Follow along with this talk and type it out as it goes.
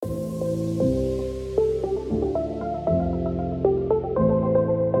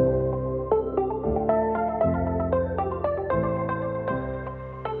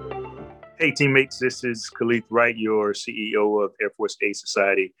Hey, teammates, this is Kaleth Wright, your CEO of Air Force A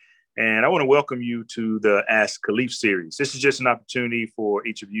Society. And I want to welcome you to the Ask Kaleth series. This is just an opportunity for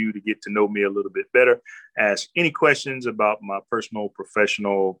each of you to get to know me a little bit better, ask any questions about my personal,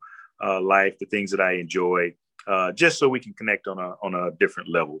 professional life, the things that I enjoy, just so we can connect on a different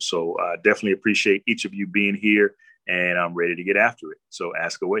level. So I definitely appreciate each of you being here, and I'm ready to get after it. So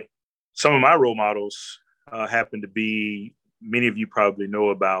ask away. Some of my role models happen to be, many of you probably know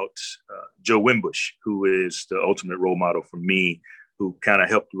about Joe Wimbush, who is the ultimate role model for me, who kind of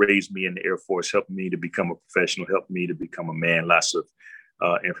helped raise me in the Air Force, helped me to become a professional, helped me to become a man. Lots of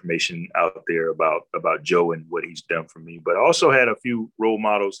information out there about Joe and what he's done for me. But I also had a few role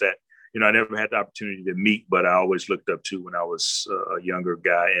models that, I never had the opportunity to meet, but I always looked up to when I was a younger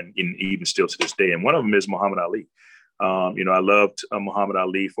guy, and even still to this day. And one of them is Muhammad Ali. I loved Muhammad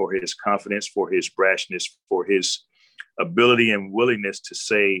Ali for his confidence, for his brashness, for his ability and willingness to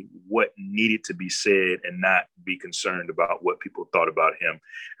say what needed to be said and not be concerned about what people thought about him.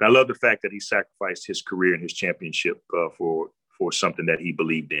 And I love the fact that he sacrificed his career and his championship for something that he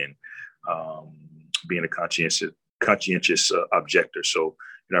believed in, being a conscientious objector. So,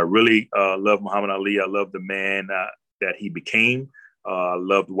 I really love Muhammad Ali. I love the man that he became. I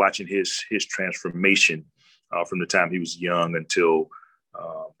loved watching his transformation from the time he was young until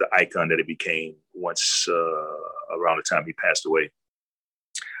the icon that he became once around the time he passed away.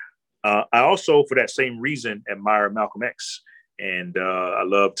 I also, for that same reason, admire Malcolm X. And I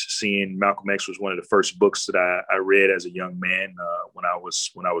loved seeing Malcolm X. Was one of the first books that I read as a young man when I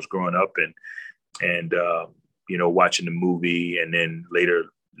was growing up, and watching the movie, and then later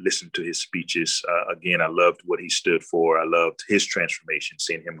listening to his speeches. Again, I loved what he stood for. I loved his transformation,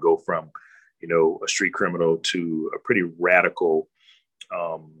 seeing him go from, a street criminal to a pretty radical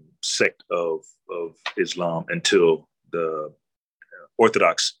sect of Islam until the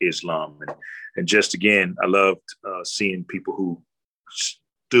Orthodox Islam. And just, again, I loved seeing people who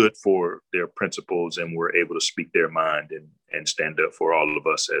stood for their principles and were able to speak their mind and stand up for all of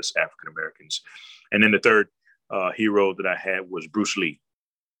us as African Americans. And then the third hero that I had was Bruce Lee.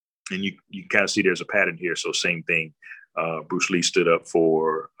 And you kind of see there's a pattern here. So same thing. Bruce Lee stood up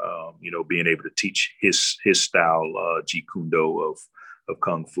for, being able to teach his style, Jeet Kune Do of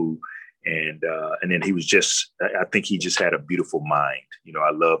Kung Fu. And then he was I think he just had a beautiful mind.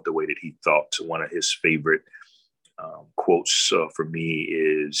 I love the way that he thought. One of his favorite quotes for me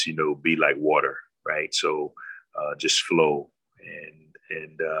is, be like water, right? So just flow.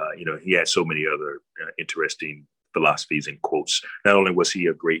 And he had so many other interesting philosophies and quotes. Not only was he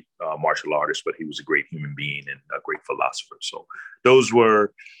a great martial artist, but he was a great human being and a great philosopher. So those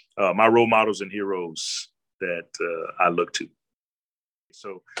were my role models and heroes that I look to.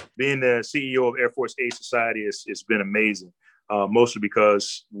 So being the CEO of Air Force A Society it's been amazing, mostly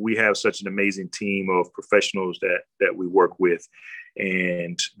because we have such an amazing team of professionals that we work with,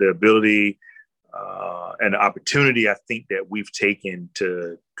 and the ability and the opportunity I think that we've taken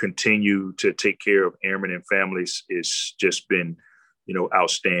to continue to take care of airmen and families is just been,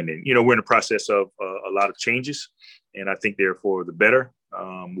 outstanding. We're in the process of a lot of changes, and I think they're for the better.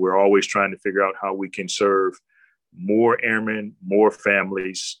 We're always trying to figure out how we can serve more airmen, more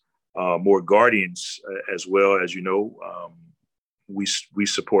families, more guardians as well. As you know, we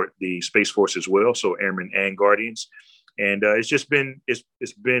support the Space Force as well, so airmen and guardians, and it's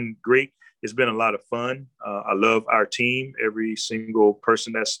been great. It's been a lot of fun. I love our team, every single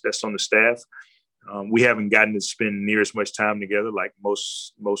person that's on the staff. We haven't gotten to spend near as much time together like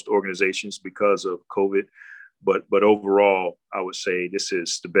most organizations because of COVID. But overall, I would say this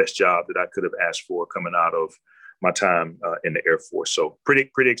is the best job that I could have asked for coming out of my time in the Air Force. So pretty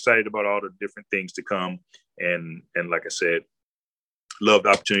excited about all the different things to come. And like I said, love the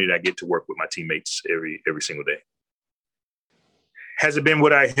opportunity that I get to work with my teammates every single day. Has being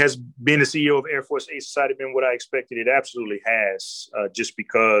the CEO of Air Force A Society been what I expected? It absolutely has, just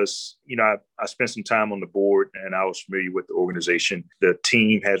because, I spent some time on the board and I was familiar with the organization. The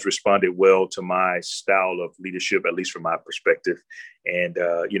team has responded well to my style of leadership, at least from my perspective. And,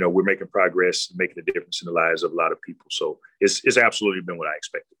 we're making progress, making a difference in the lives of a lot of people. So it's absolutely been what I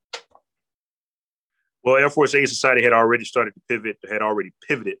expected. Well, Air Force A Society had already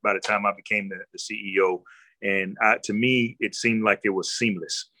pivoted by the time I became the CEO. And to me, it seemed like it was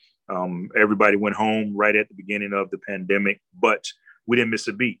seamless. Everybody went home right at the beginning of the pandemic, but we didn't miss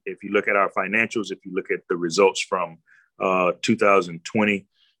a beat. If you look at our financials, if you look at the results from 2020,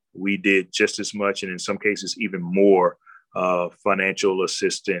 we did just as much, and in some cases, even more financial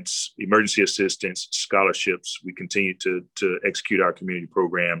assistance, emergency assistance, scholarships. We continued to execute our community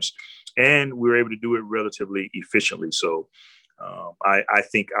programs, and we were able to do it relatively efficiently. So I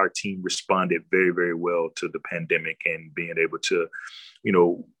think our team responded very, very well to the pandemic and being able to,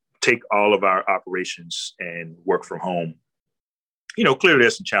 take all of our operations and work from home. Clearly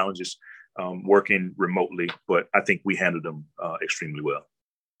there's some challenges working remotely, but I think we handled them extremely well.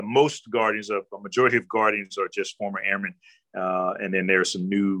 Most Guardians, a majority of Guardians are just former airmen. And then there are some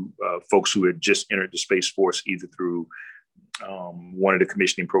new folks who had just entered the Space Force either through one of the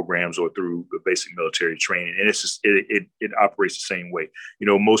commissioning programs or through the basic military training. And it's just, it operates the same way.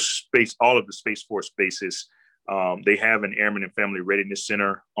 All of the Space Force bases, they have an Airman and Family Readiness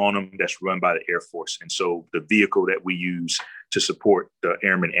Center on them that's run by the Air Force. And so the vehicle that we use to support the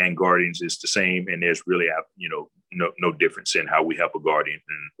Airmen and Guardians is the same. And there's really, no difference in how we help a Guardian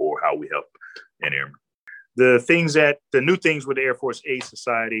or how we help an Airman. The new things with the Air Force Aid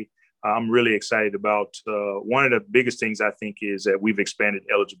Society, I'm really excited about. One of the biggest things I think is that we've expanded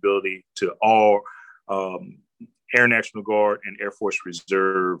eligibility to all Air National Guard and Air Force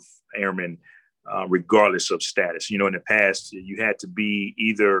Reserve airmen, regardless of status. In the past, you had to be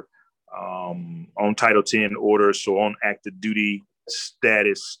either on Title 10 orders, so on active duty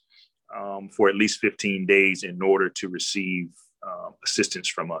status for at least 15 days in order to receive assistance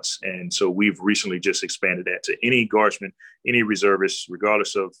from us. And so we've recently just expanded that to any guardsman, any reservist,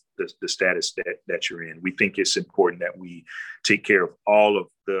 regardless of the status that you're in. We think it's important that we take care of all of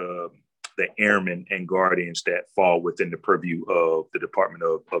the airmen and guardians that fall within the purview of the Department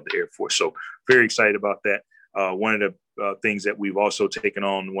of the Air Force. So very excited about that. One of the things that we've also taken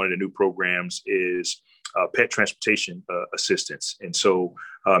on, one of the new programs is pet transportation assistance. And so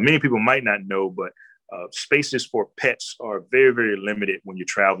many people might not know, but spaces for pets are very, very limited when you're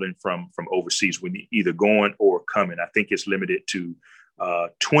traveling from overseas, when you're either going or coming. I think it's limited to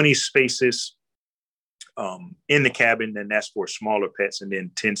 20 spaces in the cabin, and that's for smaller pets, and then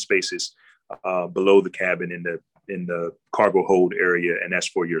 10 spaces below the cabin in the cargo hold area, and that's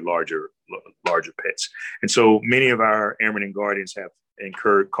for your larger pets. And so many of our airmen and guardians have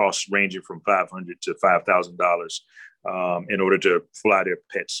incurred costs ranging from $500 to $5,000 in order to fly their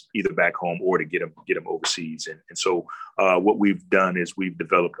pets either back home or to get them overseas. And so what we've done is we've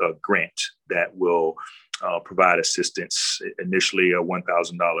developed a grant that will provide assistance, initially a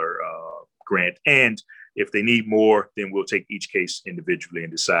 $1,000 grant. And if they need more, then we'll take each case individually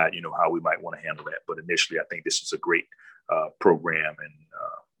and decide, how we might want to handle that. But initially, I think this is a great program, and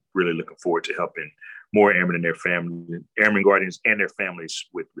really looking forward to helping more airmen and their family, airmen guardians and their families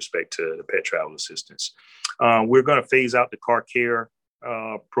with respect to the pet travel assistance. We're going to phase out the car care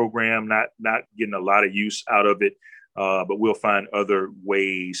program, not getting a lot of use out of it, but we'll find other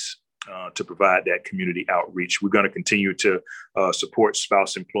ways to provide that community outreach. We're going to continue to support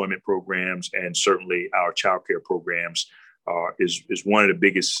spouse employment programs, and certainly our child care programs is one of the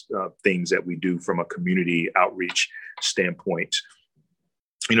biggest things that we do from a community outreach standpoint.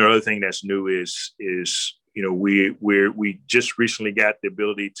 Another thing that's new is we just recently got the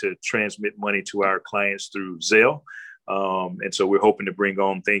ability to transmit money to our clients through Zelle. And so we're hoping to bring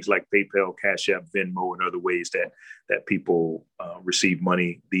on things like PayPal, Cash App, Venmo, and other ways that people receive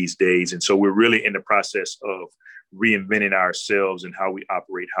money these days. And so we're really in the process of reinventing ourselves and how we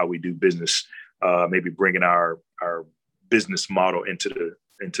operate, how we do business, maybe bringing our business model into the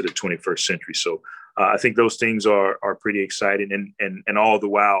 21st century. So I think those things are pretty exciting. And all the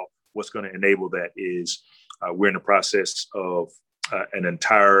while, what's going to enable that is we're in the process of an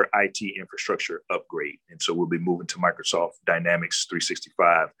entire IT infrastructure upgrade. And so we'll be moving to Microsoft Dynamics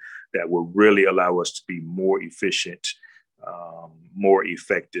 365 that will really allow us to be more efficient, more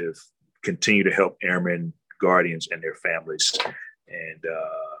effective, continue to help airmen, guardians, and their families. And,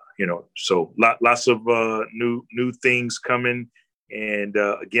 so lots of new things coming. And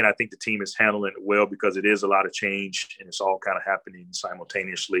again, I think the team is handling it well because it is a lot of change and it's all kind of happening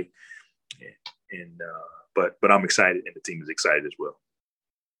simultaneously. But I'm excited, and the team is excited as well.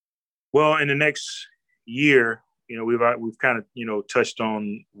 Well, in the next year, we've kind of touched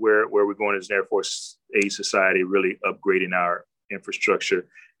on where we're going as an Air Force Aid Society, really upgrading our infrastructure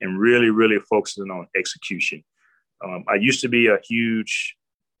and really focusing on execution. I used to be a huge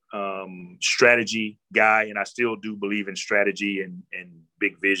strategy guy, and I still do believe in strategy and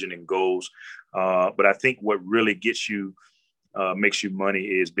big vision and goals. But I think what really makes you money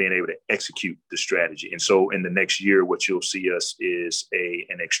is being able to execute the strategy. And so in the next year, what you'll see us is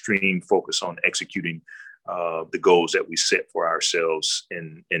an extreme focus on executing the goals that we set for ourselves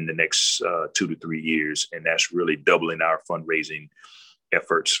in the next 2 to 3 years. And that's really doubling our fundraising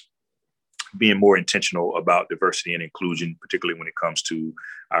efforts, being more intentional about diversity and inclusion, particularly when it comes to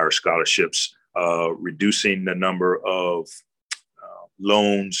our scholarships, reducing the number of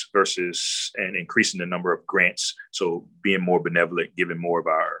loans versus and increasing the number of grants. So being more benevolent, giving more of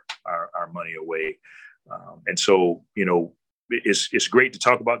our money away. And so, it's great to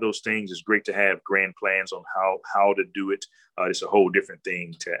talk about those things. It's great to have grand plans on how to do it. It's a whole different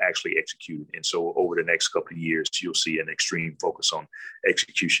thing to actually execute it. And so over the next couple of years, you'll see an extreme focus on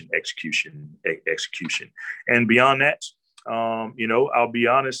execution. And beyond that, I'll be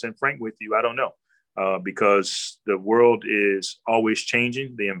honest and frank with you. I don't know. Because the world is always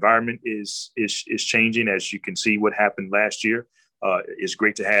changing. The environment is changing, as you can see what happened last year. It's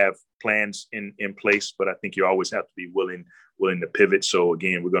great to have plans in place, but I think you always have to be willing to pivot. So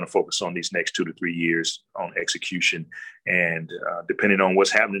again, we're going to focus on these next 2 to 3 years on execution, and depending on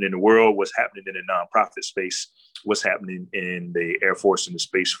what's happening in the world, what's happening in the nonprofit space, what's happening in the Air Force and the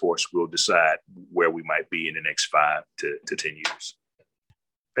Space Force, will decide where we might be in the next 5 to 10 years.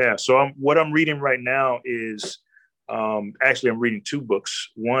 Yeah. So what I'm reading right now is actually I'm reading 2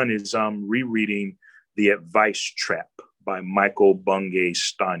 books. One is I'm rereading The Advice Trap by Michael Bungay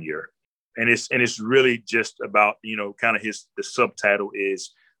Stanier. And it's really just about, kind of the subtitle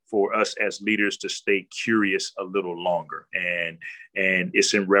is for us as leaders to stay curious a little longer. And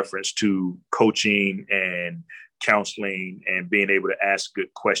it's in reference to coaching and counseling and being able to ask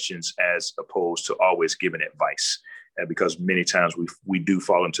good questions as opposed to always giving advice. Because many times we do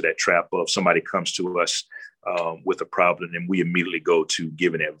fall into that trap of somebody comes to us with a problem and we immediately go to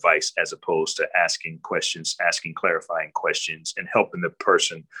giving advice as opposed to asking questions, asking clarifying questions, and helping the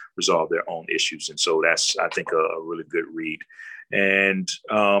person resolve their own issues. And so that's, I think, a really good read. And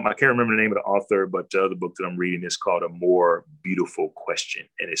I can't remember the name of the author, but the other book that I'm reading is called A More Beautiful Question.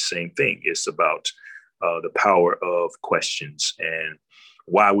 And it's the same thing. It's about the power of questions and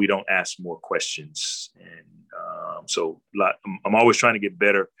why we don't ask more questions. And so I'm always trying to get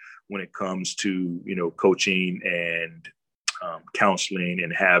better when it comes to, coaching and counseling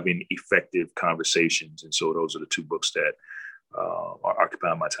and having effective conversations. And so those are the 2 books that are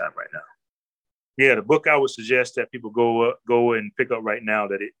occupying my time right now. Yeah, the book I would suggest that people go and pick up right now,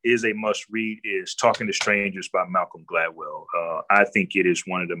 that it is a must read, is Talking to Strangers by Malcolm Gladwell. I think it is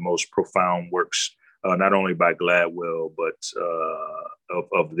one of the most profound works, not only by Gladwell, but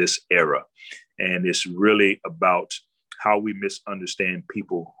of this era. And it's really about how we misunderstand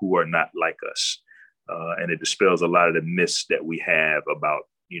people who are not like us. And it dispels a lot of the myths that we have about,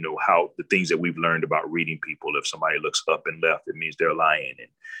 how the things that we've learned about reading people. If somebody looks up and left, it means they're lying.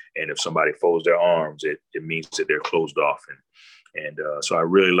 And if somebody folds their arms, it means that they're closed off. And so I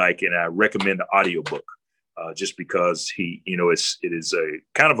really like it. And I recommend the audiobook. Just because it is a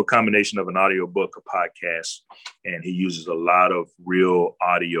kind of a combination of an audiobook, a podcast, and he uses a lot of real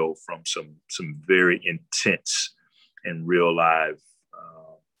audio from some very intense and real live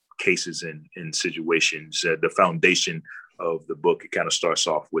cases and situations. The foundation of the book, it kind of starts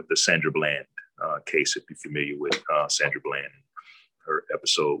off with the Sandra Bland case, if you're familiar with Sandra Bland, her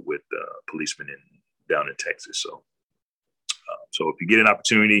episode with policemen down in Texas. So if you get an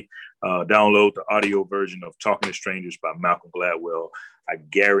opportunity, download the audio version of Talking to Strangers by Malcolm Gladwell. I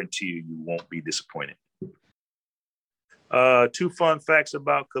guarantee you won't be disappointed. 2 fun facts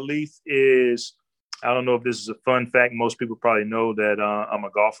about Kaleth is, I don't know if this is a fun fact. Most people probably know that I'm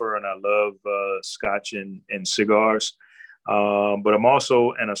a golfer and I love scotch and cigars. But I'm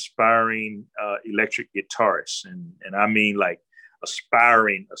also an aspiring electric guitarist. And I mean like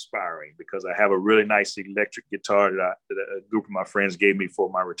aspiring, because I have a really nice electric guitar that a group of my friends gave me for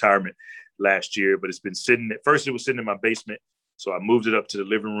my retirement last year. But it's been first it was sitting in my basement. So I moved it up to the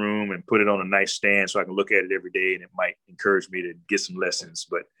living room and put it on a nice stand so I can look at it every day, and it might encourage me to get some lessons.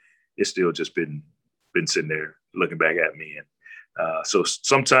 But it's still just been sitting there looking back at me. And so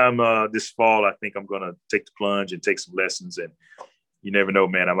sometime this fall, I think I'm going to take the plunge and take some lessons. And you never know,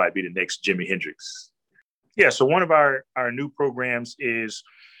 man, I might be the next Jimi Hendrix. Yeah, so one of our new programs is,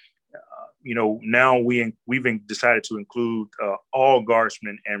 now we've decided to include all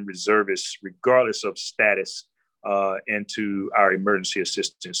guardsmen and reservists, regardless of status, into our emergency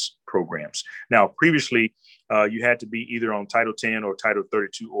assistance programs. Now, previously, you had to be either on Title 10 or Title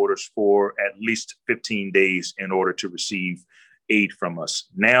 32 orders for at least 15 days in order to receive aid from us.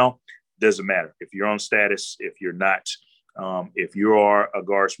 Now, doesn't matter if you're on status, if you're not, if you are a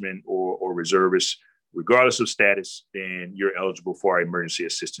guardsman or reservist, regardless of status, then you're eligible for our emergency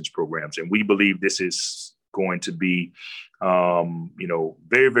assistance programs. And we believe this is going to be,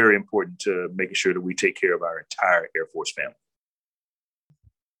 very, very important to making sure that we take care of our entire Air Force family.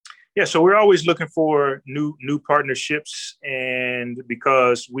 Yeah, so we're always looking for new partnerships, and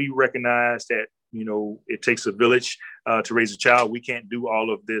because we recognize that, it takes a village to raise a child, we can't do all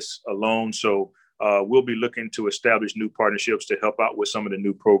of this alone. So we'll be looking to establish new partnerships to help out with some of the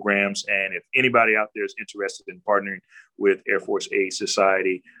new programs. And if anybody out there is interested in partnering with Air Force Aid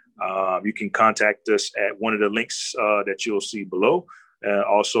Society, you can contact us at one of the links that you'll see below.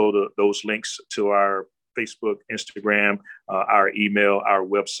 Also, those links to our Facebook, Instagram, our email, our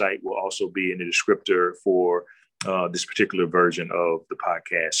website will also be in the descriptor for this particular version of the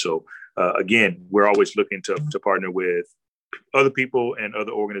podcast. So again, we're always looking to partner with other people and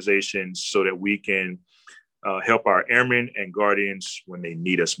other organizations so that we can help our airmen and guardians when they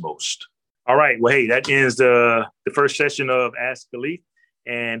need us most. All right. Well, hey, that ends the first session of Ask Kaleth.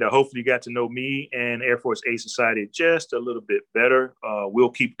 And hopefully you got to know me and Air Force Aid Society just a little bit better.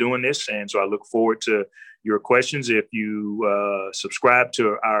 We'll keep doing this. And so I look forward to your questions. If you subscribe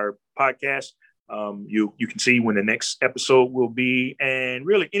to our podcast, you can see when the next episode will be. And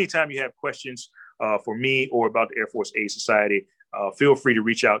really, anytime you have questions for me or about the Air Force Aid Society, feel free to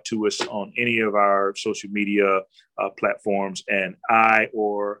reach out to us on any of our social media platforms, and I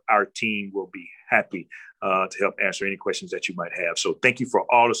or our team will be happy to help answer any questions that you might have. So thank you for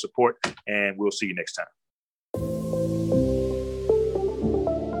all the support, and we'll see you next time.